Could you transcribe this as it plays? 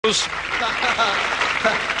news.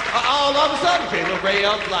 All of a sudden, Pin, a ray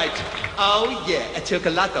of light. Oh, yeah, a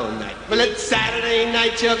Chooklotto night. Well, it's Saturday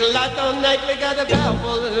night, Chooklotto night. We got a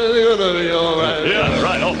powerful... Yeah,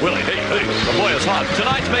 right. Oh, Willie, hey, the boy is hot.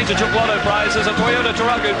 Tonight's major Chooklotto prize is a Toyota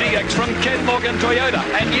Tarago DX from Ken Morgan Toyota.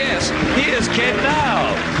 And yes, here's Ken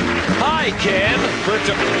now. Hi, Ken.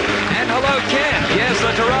 And hello, Ken. Yes, the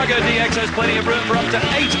Tarago DX has plenty of room for up to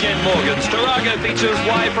 8 Ken Morgans. Tarago features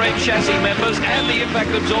Y-frame chassis members and the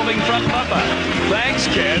impact-absorbing front bumper. Thanks,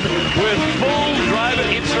 Ken. With full driver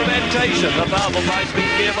instrumentation, the powerful 5-speed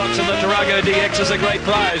gearbox in the Tarago DX is a great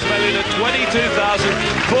prize, valued at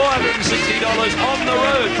 $22,460 on the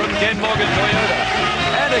road from Ken Morgan Toyota.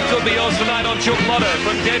 And it could be yours tonight on Chooklotto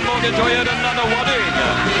from Ken Morgan Toyota, Nunawading.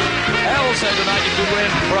 Also tonight you could win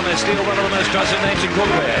from Steel, one of the most trusted names in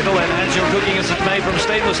cookware. It'll enhance your cooking as it's made from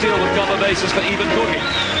stainless steel with copper bases for even cooking.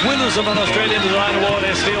 Winners of an Australian Design Award,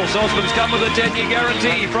 Steel saucepans come with a 10-year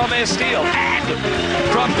guarantee from Steel. And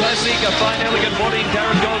from Classic, a fine, elegant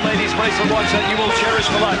 14-carat gold ladies bracelet watch that you will cherish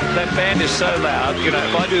for life. That band is so loud, you know,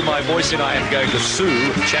 if I do my voice in, I am going to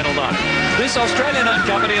sue Channel 9. This Australian-owned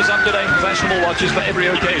company is up-to-date and fashionable watches for every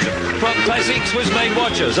occasion. From Classic, Swiss-made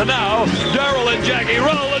watches. And now, Daryl and Jackie,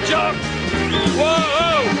 roll the jump! Whoa!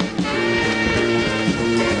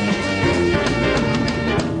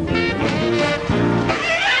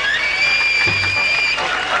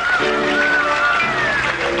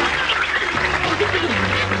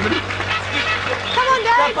 Come on,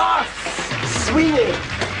 Dave! The boss! Swinging!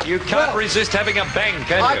 You can't resist having a bang,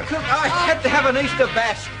 can you? I had to have an Easter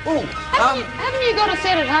bash. Oh, Haven't you got a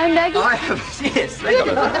set at home, Daggy? I have, yes. They You got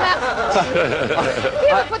ever put them out? You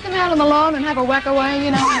ever put them out on the lawn and have a whack away, you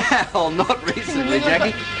know? Well, not recently,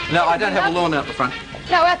 Jackie. No, I don't have a lawn out the front.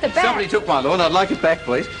 No, out the back. Somebody took my lawn. I'd like it back,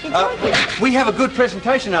 please. We have a good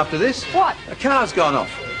presentation after this. What? A car's gone off.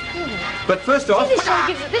 But first off...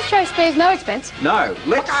 This show spares no expense. No,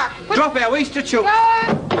 let's drop our Easter chook. Go!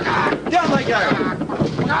 Down they go.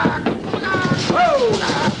 Whoa!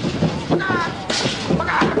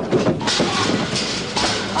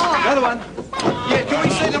 Another one. Yeah, can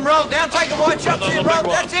we see them roll down? Take the white chops here, roll.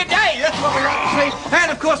 That's it. Hey, that's what we like to see.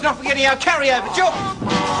 And of course, not forgetting our carryover chook.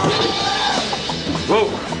 Whoa.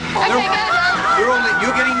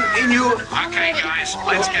 You're getting in your... Okay, guys,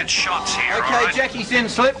 let's get shots here. Okay, Jackie's in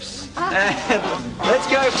slips. Let's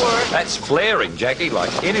go for it. That's flaring, Jackie,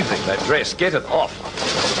 like anything. That dress, get it off.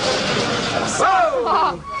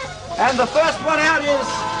 Whoa! And the first one out is...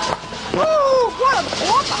 Woo! What a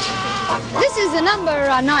whopper! This is the number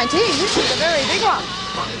 19. This is a very big one.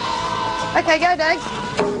 Okay, go, Dags.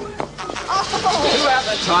 Who out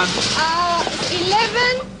that time?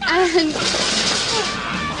 11 and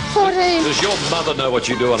 14. Does your mother know what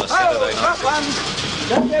you do on a Saturday night? Up one.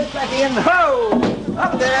 That goes back in. Ho!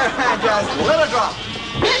 Up there and just let it drop.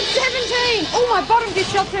 And 17. Oh, my bottom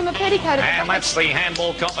just shot through my petticoat. And that's the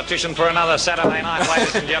handball competition for another Saturday night,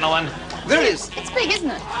 ladies and gentlemen. There it is. It's big,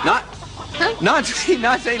 isn't it? No.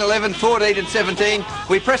 19, 11, 14 and 17.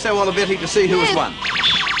 We press our ability to see who has won.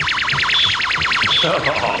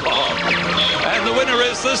 And the winner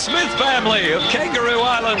is the Smith family of Kangaroo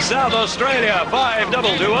Island, South Australia,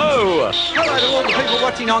 5220. Hello to all the people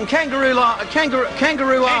watching on Kangaroo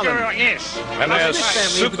Island. Yes. And there's Smith family in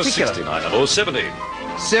Super particular. 69 or 17.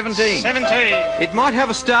 17. 17. It might have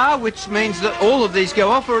a star, which means that all of these go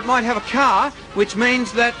off, or it might have a car, which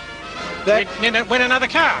means that... Win another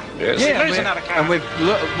car. Yes. Yeah, Lose another car. And we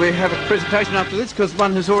have a presentation after this because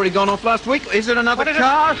one has already gone off last week. Is it another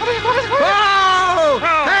car? Whoa!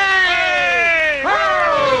 Hey!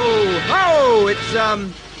 Whoa! It's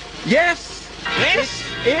Yes.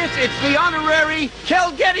 It's the honorary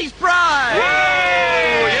Kel Geddes Prize.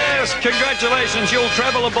 Oh, yes, congratulations. You'll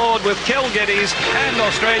travel aboard with Kel Geddes and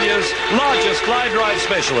Australia's largest fly drive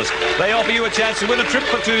specialist. They offer you a chance to win a trip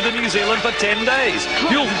for 2 to New Zealand for 10 days.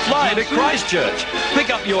 You'll fly to Christchurch,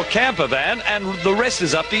 pick up your camper van, and the rest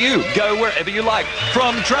is up to you. Go wherever you like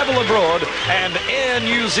from Travel Abroad and Air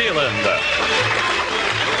New Zealand.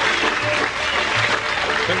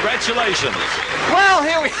 Congratulations. Well,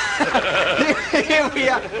 here we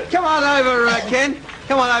are. Come on over, Ken.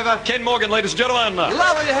 Come on over. Ken Morgan, ladies and gentlemen.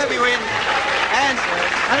 Lovely to have you in. And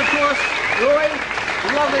of course, Roy,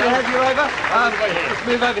 lovely to have you over. Let's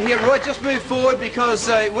move over here. Roy, just move forward because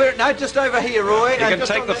just over here, Roy. You can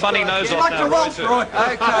take the funny nose off now, Roy, too.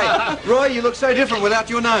 Okay. Roy, you look so different without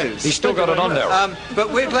your nose. He's still got it on there.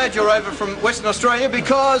 But we're glad you're over from Western Australia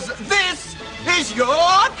because this is your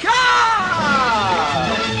car!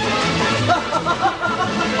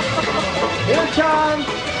 Here it comes.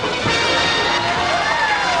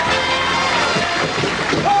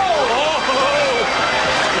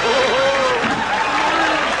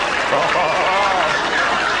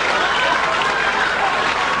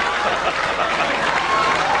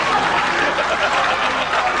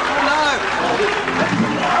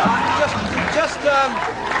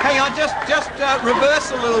 Hang on, just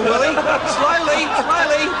reverse a little, Willie. Slowly.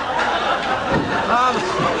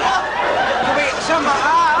 Could be some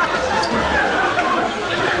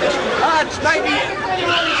maybe.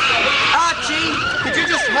 Archie, could you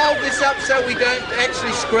just hold this up so we don't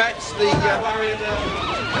actually scratch the?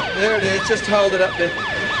 There it is. Just hold it up there.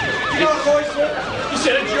 You know what, boys? You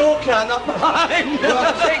said it's your car, not mine.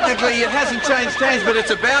 Well, technically it hasn't changed hands, but it's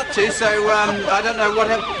about to, so I don't know what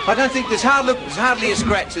happened. I don't think there's hardly a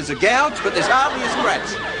scratch. There's a gouge, but there's hardly a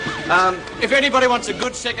scratch. If anybody wants a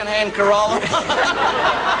good second-hand Corolla,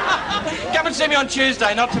 come and see me on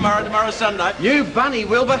Tuesday, not tomorrow. Tomorrow's Sunday. You bunny,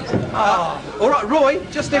 Wilbur. All right, Roy,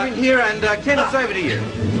 just step in here, and Ken, it's over to you.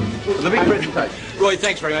 For the big presentation. Roy,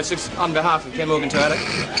 thanks very much. It's on behalf of Ken Morgan Toyota.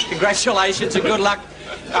 Congratulations and good luck.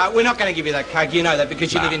 We're not going to give you that card, you know that,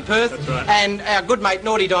 because you live in Perth. That's right. And our good mate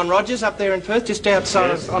Naughty Don Rogers up there in Perth, just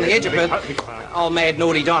outside on the edge of Perth. Old mad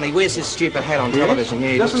Naughty Don, he wears his stupid hat on television.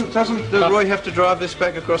 Yeah, doesn't Roy have to drive this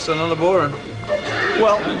back across the Nullarbor?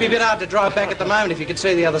 Well, it'd be a bit hard to drive back at the moment if you could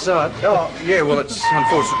see the other side. Oh, yeah, well, it's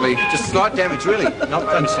unfortunately just slight damage, really.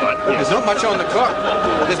 Not slight. There's not much on the clock.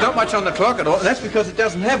 There's not much on the clock at all. And that's because it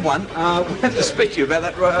doesn't have one. We have to speak to you about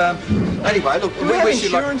that. Anyway, look, we wish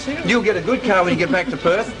you luck. You'll get a good car when you get back to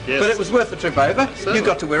Perth, but it was worth the trip over. You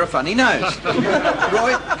got to wear a funny nose.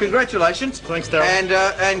 Roy, congratulations. Thanks, Daryl.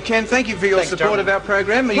 And Ken, thank you for your support of our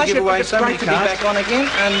program. And you give away so many cars. It's great to be back on again.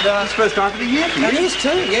 And it's the first time for the year for you. It is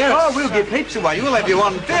too, yeah. Oh, we'll give heaps away. We'll have you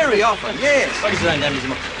on very often, yes.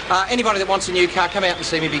 Anybody that wants a new car, come out and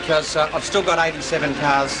see me, because I've still got 87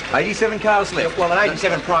 cars. 87 cars left? Well, at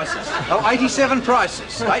 87 prices. Oh, 87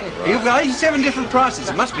 prices. You've got 87 different prices.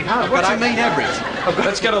 It must be hard. What's the mean average?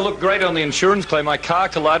 That's going to look great on the insurance claim. My car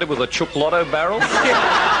collided with a Chooklotto barrel.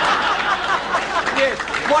 Yes.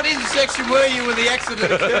 What intersection were you when the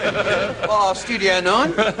accident occurred? Oh, Studio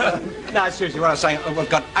 9? No, seriously, what I was saying, we've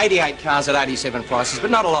got 88 cars at 87 prices,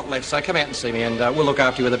 but not a lot left, so come out and see me, and we'll look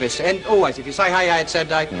after you with the best. And always, if you say, hey, it's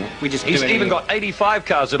Saturday, we just He's even got 85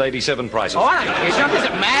 cars at 87 prices. Oh, I don't care. Does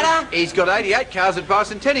it matter? He's got 88 cars at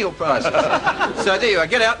bicentennial prices. So there you are.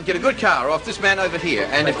 Get out and get a good car off this man over here.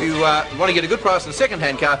 And if you want to get a good price on a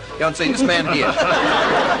second-hand car, go and see this man here.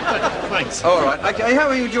 Thanks. All right. Okay, how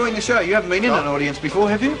are you enjoying the show? You haven't been in an audience before,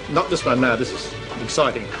 have you? Not this one, no. This is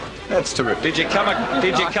exciting. That's terrific. Did you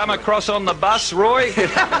come across on the bus, Roy? He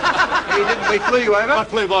didn't. We flew you over. I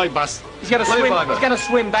flew by bus. He's going to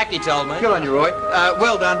swim back, he told me. Good on you, Roy.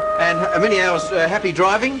 Well done. And many hours happy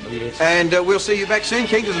driving. Yes. And we'll see you back soon,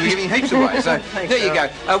 King, because we're giving heaps away. So there you go.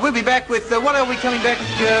 We'll be back with, what are we coming back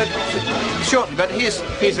shortly? But here's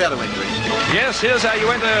how to enter it. Yes, here's how you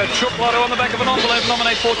enter Chooklotto on the back of an envelope.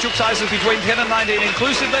 Nominate 4 chook sizes between 10 and 19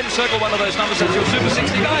 inclusive. Then circle one of those numbers as your Super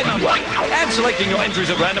 69 number. And selecting your entries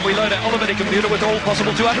at random, we load our automatic computer with all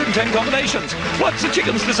possible 210 combinations. Once the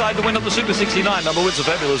chickens decide the winner of the Super 69 number wins a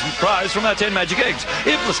fabulous prize from our 10 magic eggs.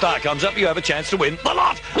 If the star comes up, you have a chance to win the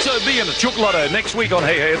lot. So be in a Chooklotto next week on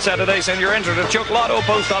Hey Hey It's Saturday. Send your entry to Chooklotto,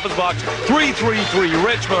 Post Office Box 333,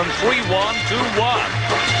 Richmond 3121.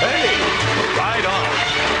 Hey, right on.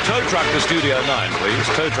 Tow truck to Studio 9, please.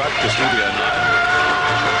 Tow truck to Studio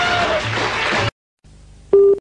 9.